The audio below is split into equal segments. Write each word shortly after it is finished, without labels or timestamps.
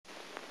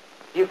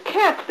You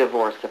can't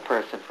divorce a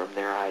person from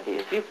their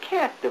ideas. You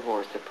can't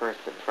divorce a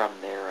person from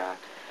their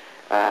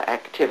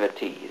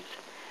activities.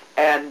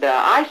 And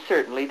I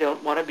certainly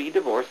don't want to be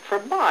divorced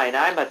from mine.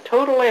 I'm a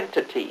total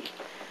entity.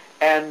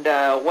 And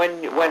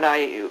when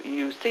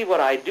you see what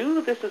I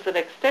do, this is an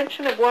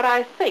extension of what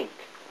I think.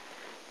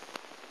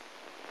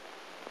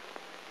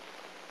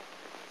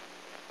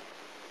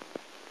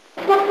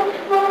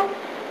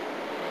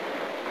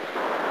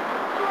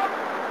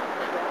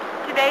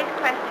 Today's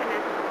question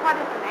is, what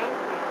is an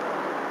atheist?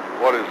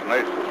 What is an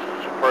atheist?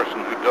 It's a person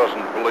who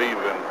doesn't believe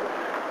in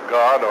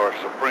God or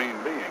a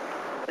supreme being.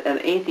 An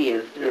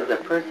atheist is a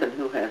person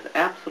who has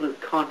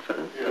absolute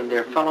confidence in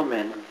their fellow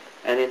men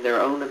and in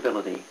their own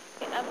ability.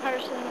 A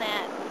person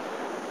that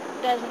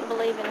doesn't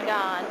believe in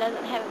God,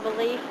 doesn't have a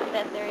belief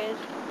that there is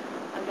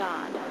a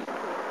God.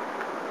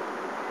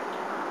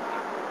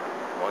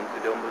 Ones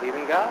who don't believe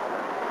in God.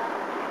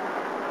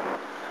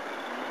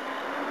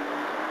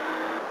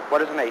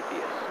 What is an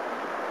atheist?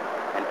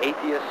 An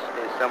atheist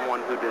is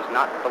someone who does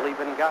not believe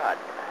in God.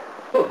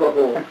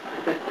 Oh,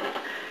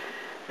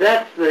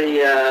 that's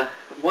the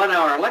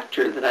 1-hour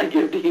lecture that I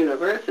give to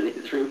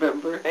universities,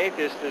 remember?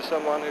 Atheist is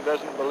someone who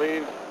doesn't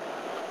believe,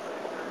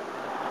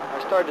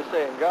 I started to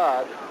say in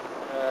God,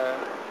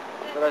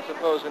 but I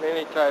suppose in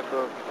any type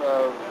of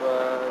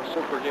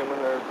superhuman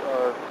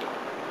or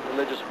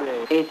religious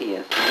being.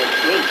 Atheists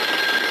negate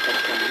a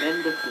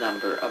tremendous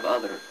number of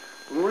other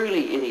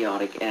really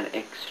idiotic and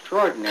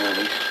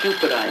extraordinarily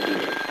stupid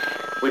ideas,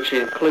 which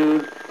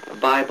include the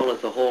Bible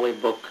as a holy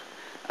book,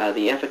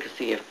 the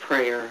efficacy of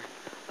prayer,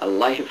 a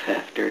life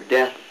after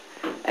death,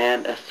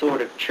 and a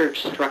sort of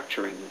church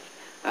structuring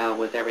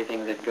with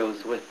everything that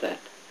goes with that.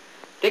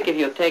 Dick, if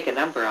you'll take a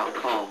number, I'll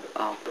call.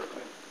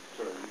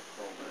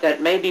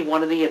 That may be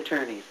one of the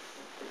attorneys.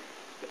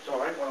 It's all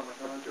right. What am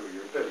I going to do?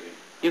 You're busy.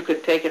 You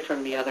could take it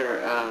from the other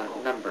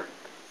number.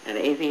 An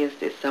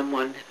atheist is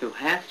someone who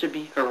has to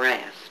be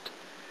harassed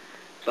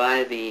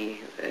by the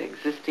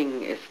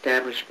existing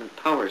establishment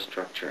power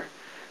structure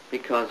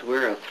because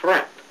we're a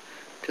threat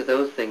to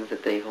those things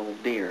that they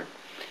hold dear.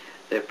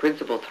 The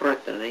principal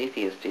threat that an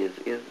atheist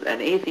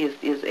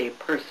is a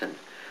person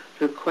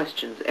who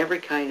questions every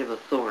kind of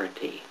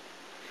authority.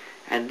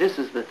 And this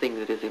is the thing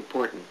that is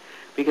important,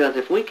 because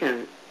if we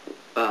can,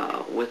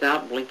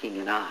 without blinking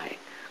an eye,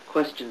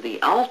 question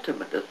the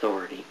ultimate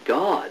authority,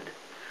 God,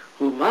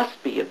 who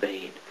must be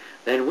obeyed,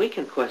 then we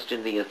can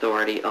question the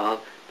authority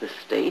of the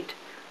state,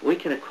 we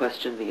can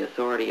question the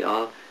authority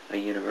of a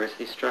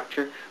university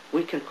structure,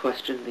 we can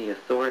question the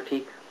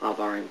authority of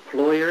our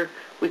employer,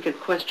 we can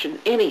question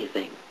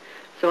anything.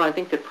 So I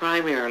think that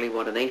primarily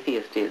what an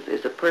atheist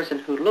is a person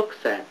who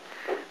looks at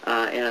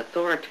an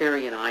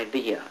authoritarian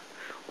idea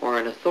or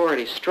an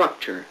authority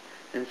structure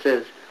and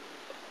says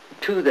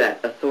to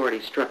that authority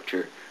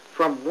structure,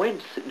 from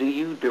whence do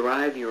you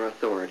derive your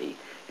authority,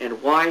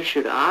 and why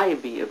should I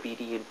be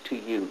obedient to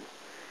you?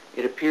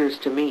 It appears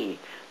to me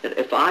that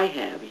if I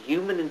have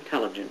human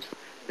intelligence,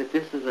 that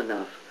this is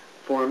enough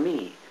for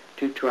me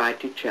to try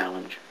to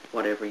challenge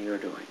whatever you're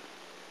doing.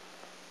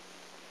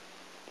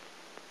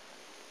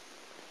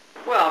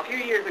 Well, a few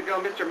years ago,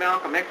 Mr.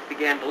 Malcolm X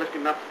began to lift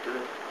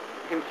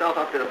himself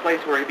up to the place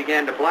where he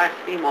began to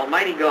blaspheme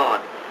Almighty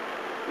God.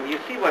 And you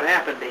see what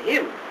happened to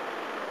him.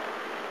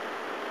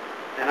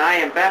 And I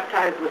am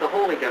baptized with the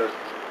Holy Ghost,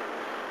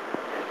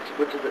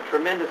 which is a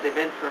tremendous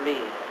event for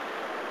me.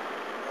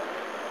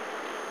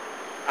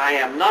 I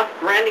am not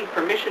granting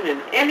permission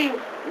in any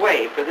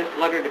way for this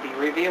letter to be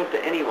revealed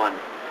to anyone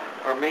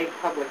or made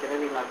public at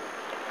any level.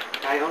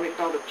 I only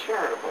felt it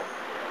charitable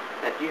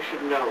that you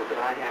should know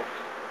that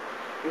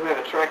you have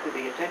attracted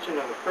the attention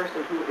of a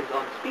person who is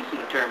on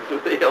speaking terms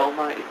with the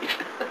Almighty.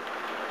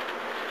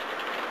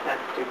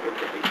 That's too good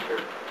to be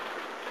true.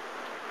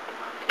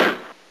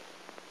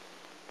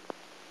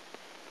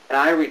 And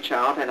I reach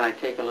out and I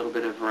take a little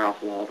bit of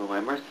Ralph Waldo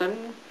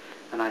Emerson,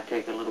 and I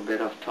take a little bit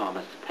of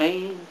Thomas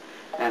Paine,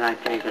 and I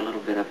take a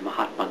little bit of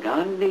Mahatma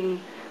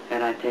Gandhi,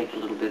 and I take a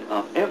little bit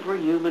of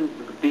every human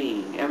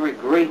being, every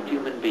great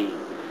human being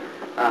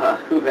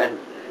who has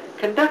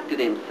conducted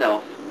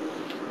himself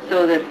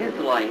so that his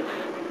life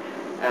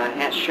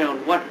has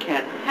shown what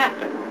can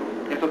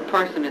happen if a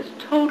person is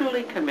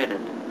totally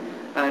committed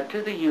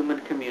to the human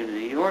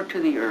community or to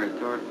the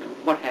earth or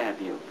what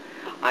have you.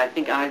 I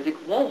think Isaac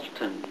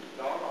Walton,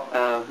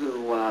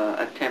 who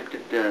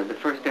attempted the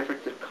first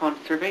efforts of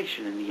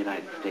conservation in the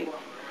United States,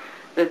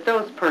 that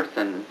those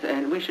persons,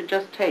 and we should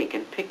just take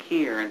and pick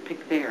here and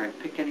pick there and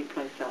pick any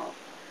place else,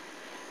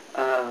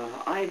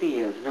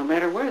 ideas, no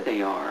matter where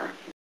they are,